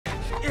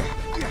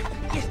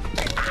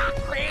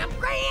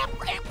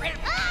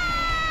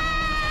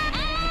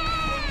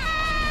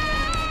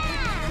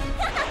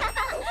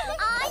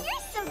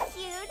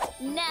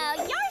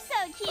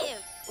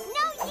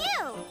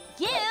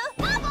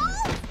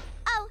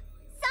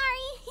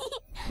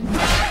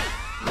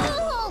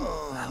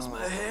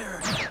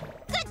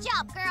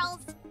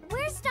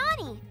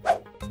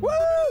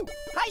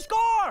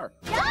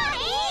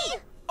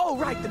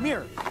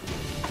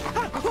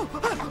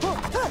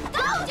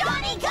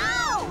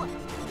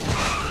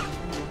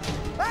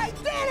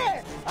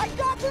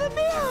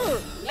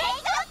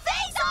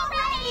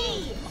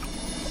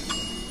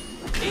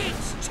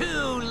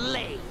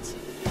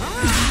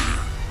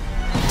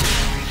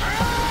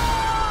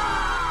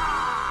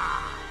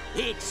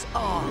It's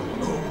all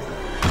over.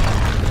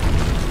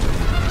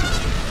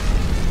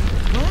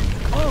 What?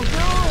 Oh,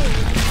 no!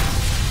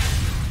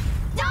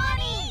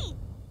 Donnie!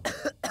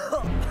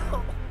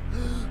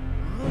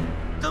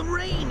 The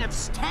reign of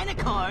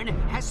Stanicorn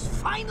has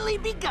finally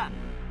begun.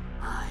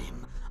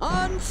 I'm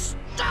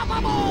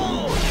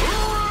unstoppable!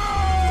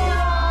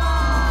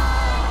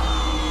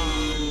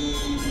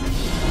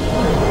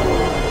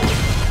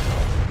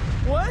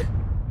 What?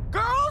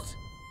 Girls?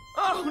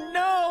 Oh,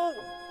 no!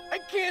 I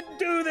can't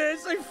do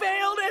this! I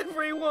failed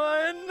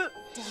everyone!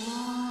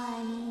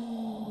 Donnie.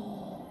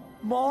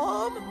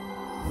 Mom?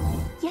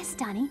 Yes,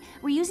 Donnie.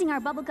 We're using our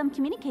bubblegum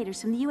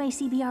communicators from the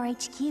UACBR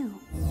HQ.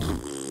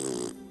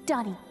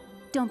 Donnie,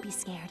 don't be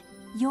scared.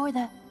 You're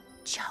the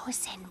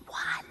chosen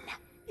one.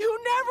 You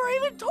never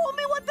even told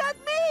me what that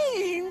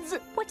means!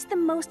 What's the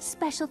most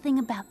special thing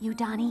about you,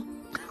 Donnie?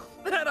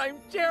 That I'm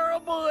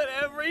terrible at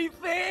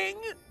everything?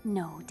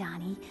 No,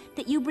 Donnie.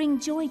 That you bring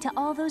joy to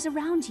all those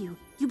around you.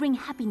 You bring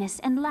happiness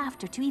and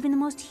laughter to even the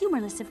most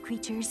humorless of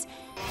creatures.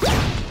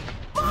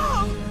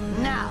 Mom!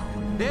 Now,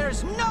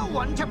 there's no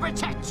one to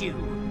protect you.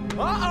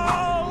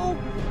 Uh-oh!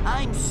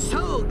 I'm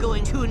so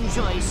going to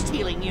enjoy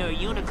stealing your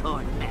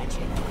unicorn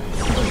magic.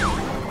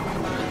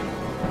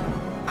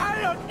 I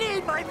don't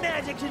need my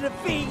magic to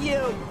defeat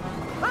you!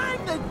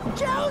 I'm the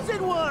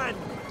chosen one!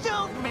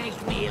 Don't make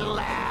me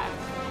laugh.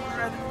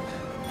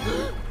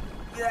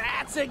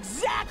 That's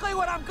exactly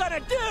what I'm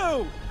gonna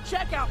do!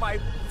 Check out my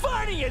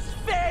funniest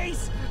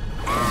face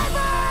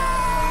ever!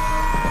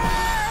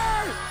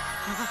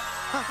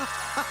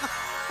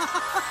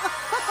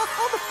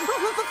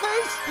 The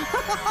face!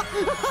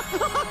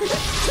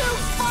 It's too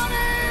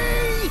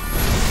funny!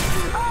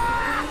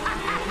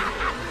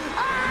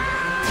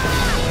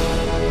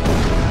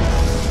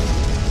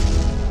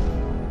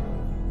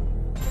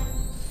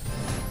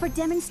 For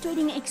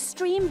demonstrating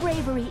extreme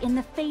bravery in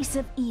the face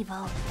of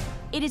evil.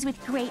 It is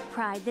with great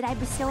pride that I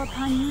bestow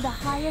upon you the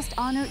highest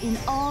honor in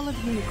all of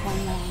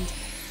Unicorn Land.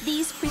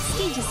 These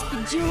prestigious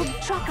bejeweled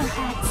trucker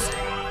hats.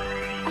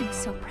 I'm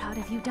so proud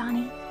of you,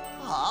 Donnie.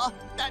 Aw,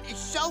 that is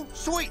so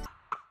sweet!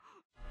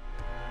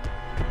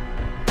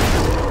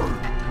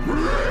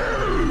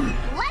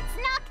 Let's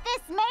knock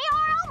this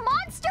mayoral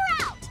monster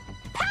out!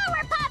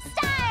 Powerpuff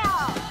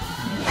style!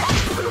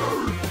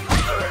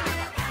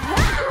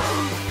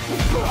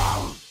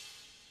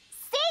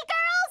 See,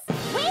 girls?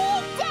 We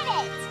did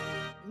it!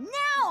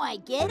 Now I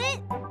get it!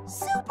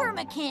 Super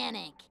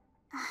mechanic!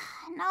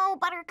 No,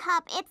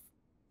 Buttercup, it's...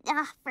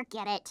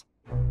 forget it.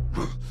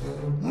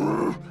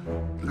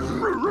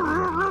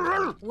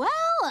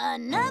 Well,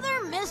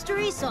 another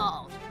mystery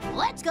solved.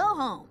 Let's go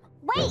home.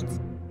 Wait!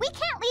 We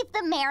can't leave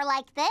the mayor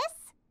like this!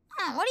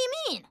 What do you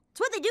mean? It's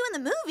what they do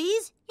in the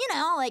movies. You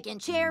know, like in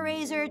Chair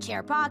Raiser,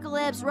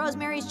 Chairpocalypse,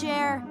 Rosemary's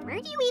Chair. Where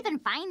do you even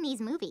find these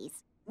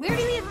movies? Where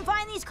do you even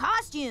find these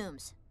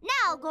costumes?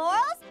 Now,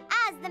 girls,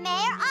 as the mayor,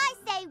 I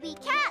say we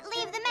can't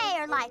leave the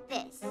mayor like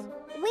this.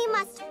 We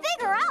must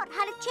figure out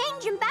how to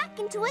change him back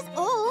into his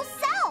old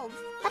self.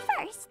 But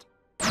first,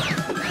 a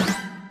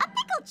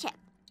pickle chip.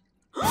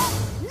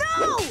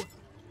 No!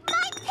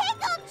 My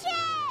pickle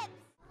chips!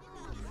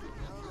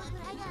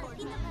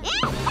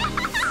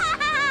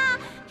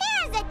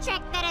 Here's a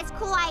trick that is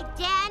quite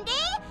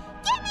dandy.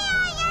 Give me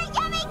all your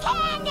yummy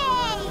candy!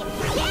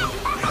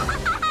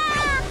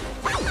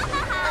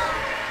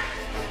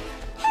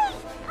 Hey,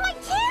 my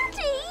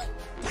candy!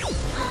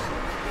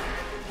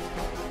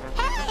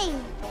 Hey!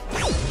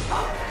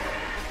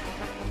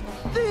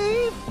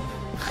 Thief!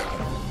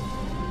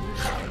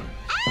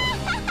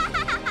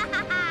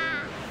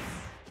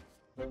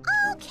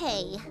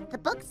 Okay, the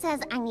book says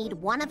I need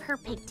one of her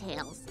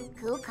pigtails.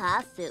 Cool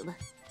costume.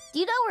 Do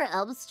you know where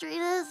Elm Street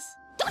is?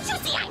 Don't you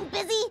see I'm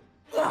busy?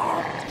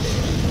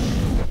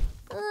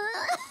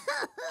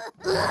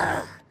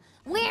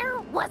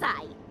 Where was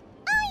I?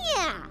 Oh,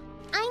 yeah.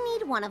 I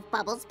need one of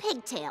Bubbles'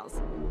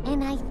 pigtails.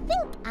 And I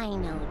think I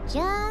know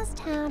just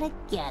how to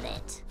get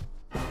it.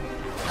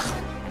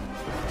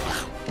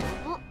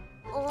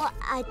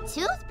 A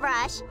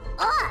toothbrush?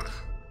 Ugh!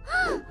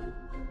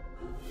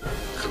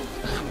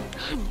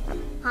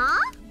 Huh?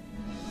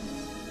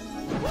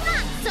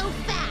 Not so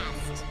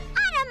fast!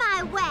 Out of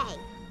my way!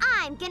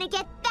 I'm gonna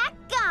get that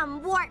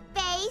gum, wart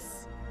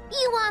face!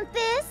 You want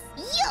this?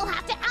 You'll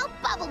have to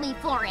out-bubble me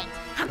for it!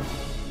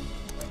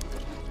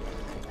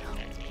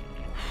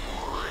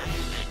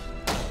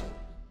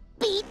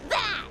 Beat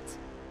that!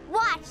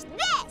 Watch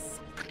this!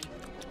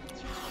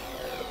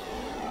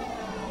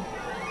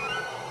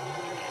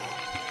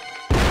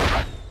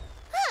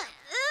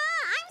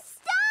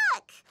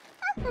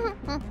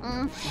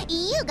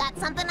 You got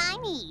something I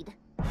need.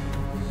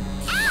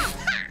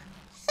 Ah-ha!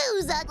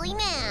 Who's ugly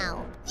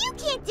now? You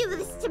can't do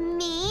this to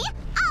me.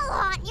 I'll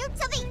haunt you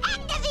till the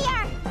end of the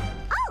earth.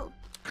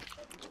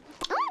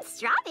 Oh,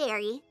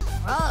 strawberry.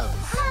 Gross.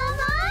 Come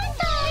on,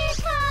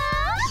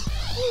 Buttercup.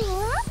 You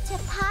want to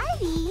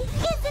party?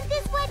 Isn't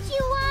this what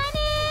you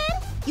wanted?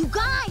 You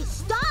guys,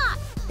 stop!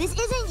 This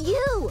isn't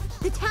you!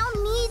 The town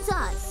needs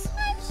us!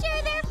 I'm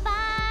sure they're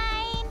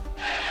fine.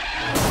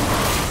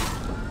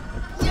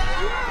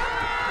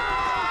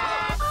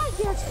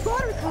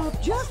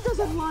 just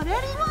doesn't want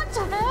anyone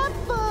to have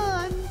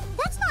fun.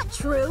 That's not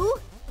true.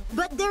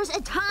 But there's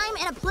a time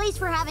and a place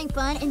for having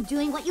fun and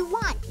doing what you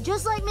want,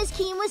 just like Miss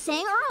Keene was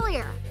saying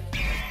earlier.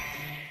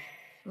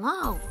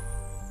 Whoa,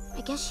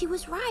 I guess she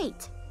was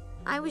right.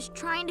 I was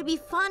trying to be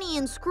funny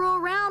and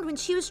screw around when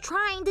she was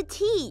trying to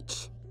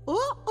teach.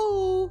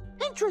 Uh-oh.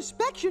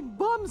 Introspection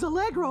bums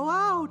Allegro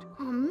out.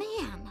 Oh,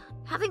 man.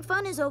 Having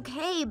fun is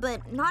okay,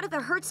 but not if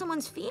it hurts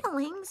someone's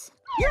feelings.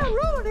 You're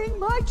ruining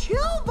my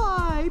chill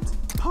vibes.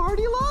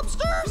 Party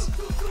lobsters?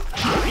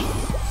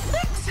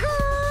 Fix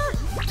her!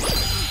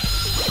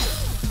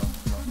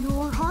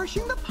 You're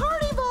harshing the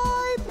party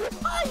vibe.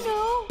 I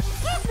know.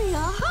 Give me a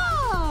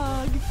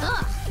hug.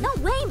 Ugh, no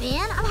way,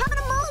 man. I'm having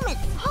a moment.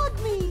 Hug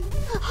me.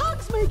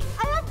 Hugs make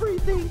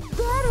everything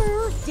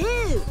better.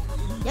 Dude,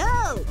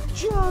 no.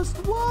 Just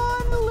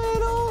one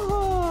little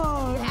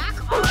hug.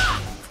 Back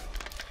off!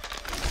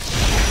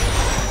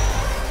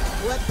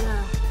 What the?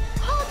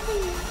 Hug me.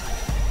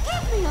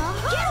 Give me a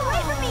hug. Get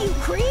away from me, you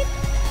creep!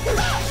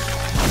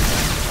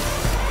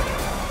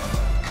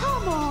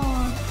 Come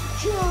on.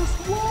 Just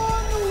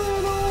one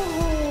little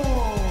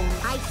hug.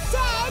 I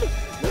said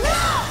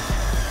no!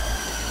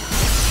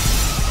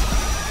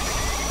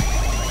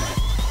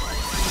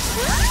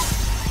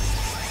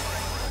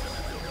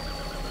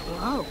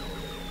 Whoa.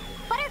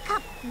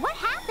 Buttercup, what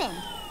happened?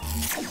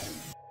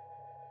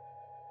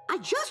 I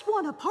just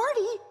want a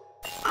party.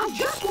 I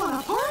just want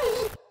a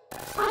party.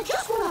 I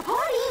just want a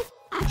party.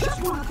 I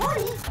just want a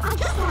party. I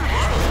just want a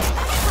party.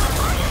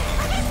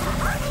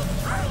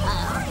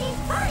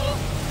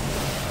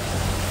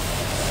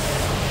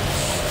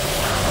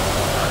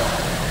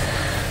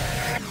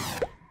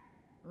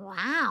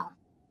 Wow.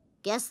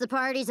 Guess the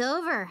party's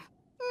over.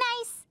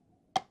 Nice.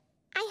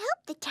 I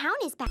hope the town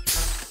is back.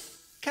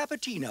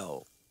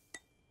 Cappuccino.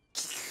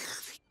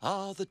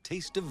 Ah, the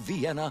taste of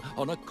Vienna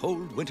on a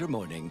cold winter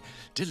morning.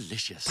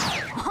 Delicious.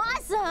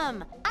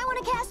 Awesome! I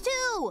want to cast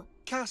too!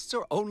 Casts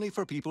are only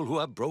for people who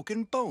have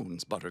broken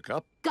bones,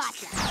 Buttercup.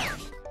 Gotcha.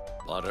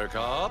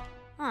 Buttercup?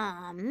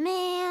 Aw,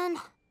 man.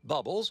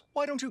 Bubbles,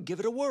 why don't you give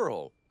it a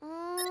whirl?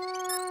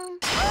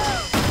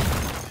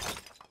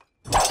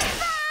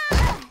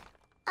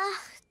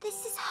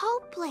 This is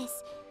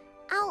hopeless.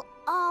 I'll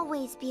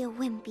always be a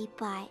wimpy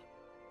butt.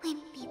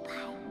 Wimpy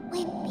butt,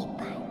 wimpy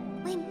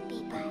butt,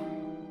 wimpy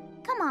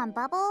butt. Come on,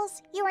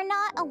 Bubbles. You are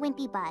not a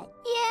wimpy butt.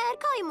 Yeah, I'd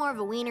call you more of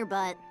a wiener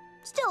butt.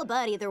 Still a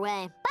butt either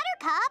way.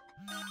 Buttercup?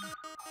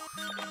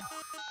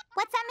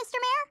 What's that, Mr.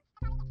 Mayor?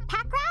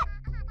 Pack rat?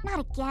 Not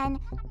again.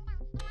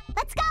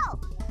 Let's go!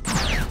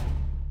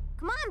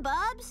 Come on,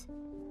 Bubs.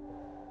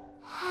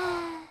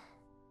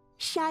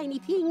 Shiny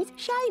things,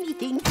 shiny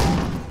things.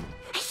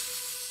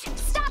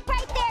 Stop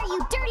right there, you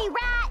dirty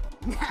rat!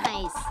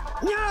 Nice.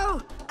 No!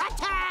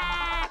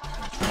 Attack!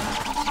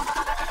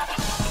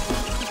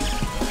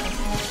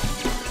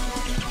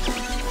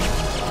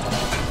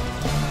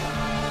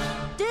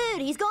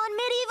 Dude, he's going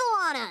medieval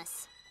on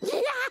us.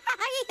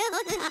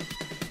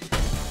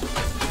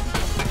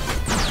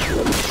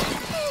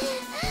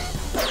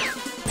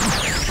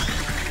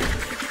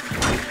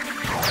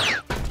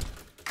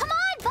 Come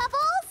on,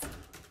 Bubbles!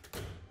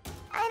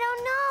 I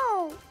don't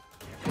know.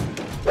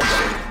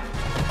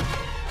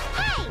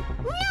 Hey!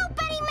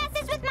 Nobody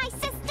messes with my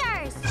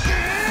sisters!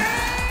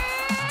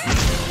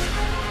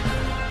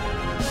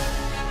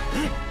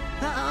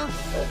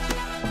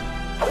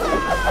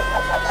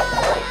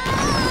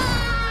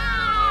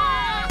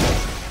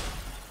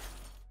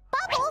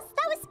 Bubbles,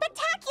 that was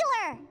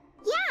spectacular!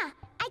 Yeah,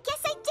 I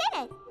guess I did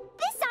it.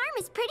 This arm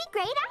is pretty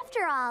great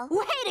after all.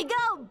 Way to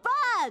go,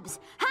 Bubs!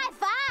 High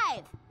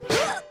five!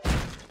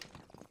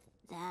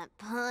 That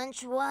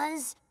punch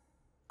was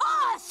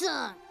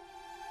awesome!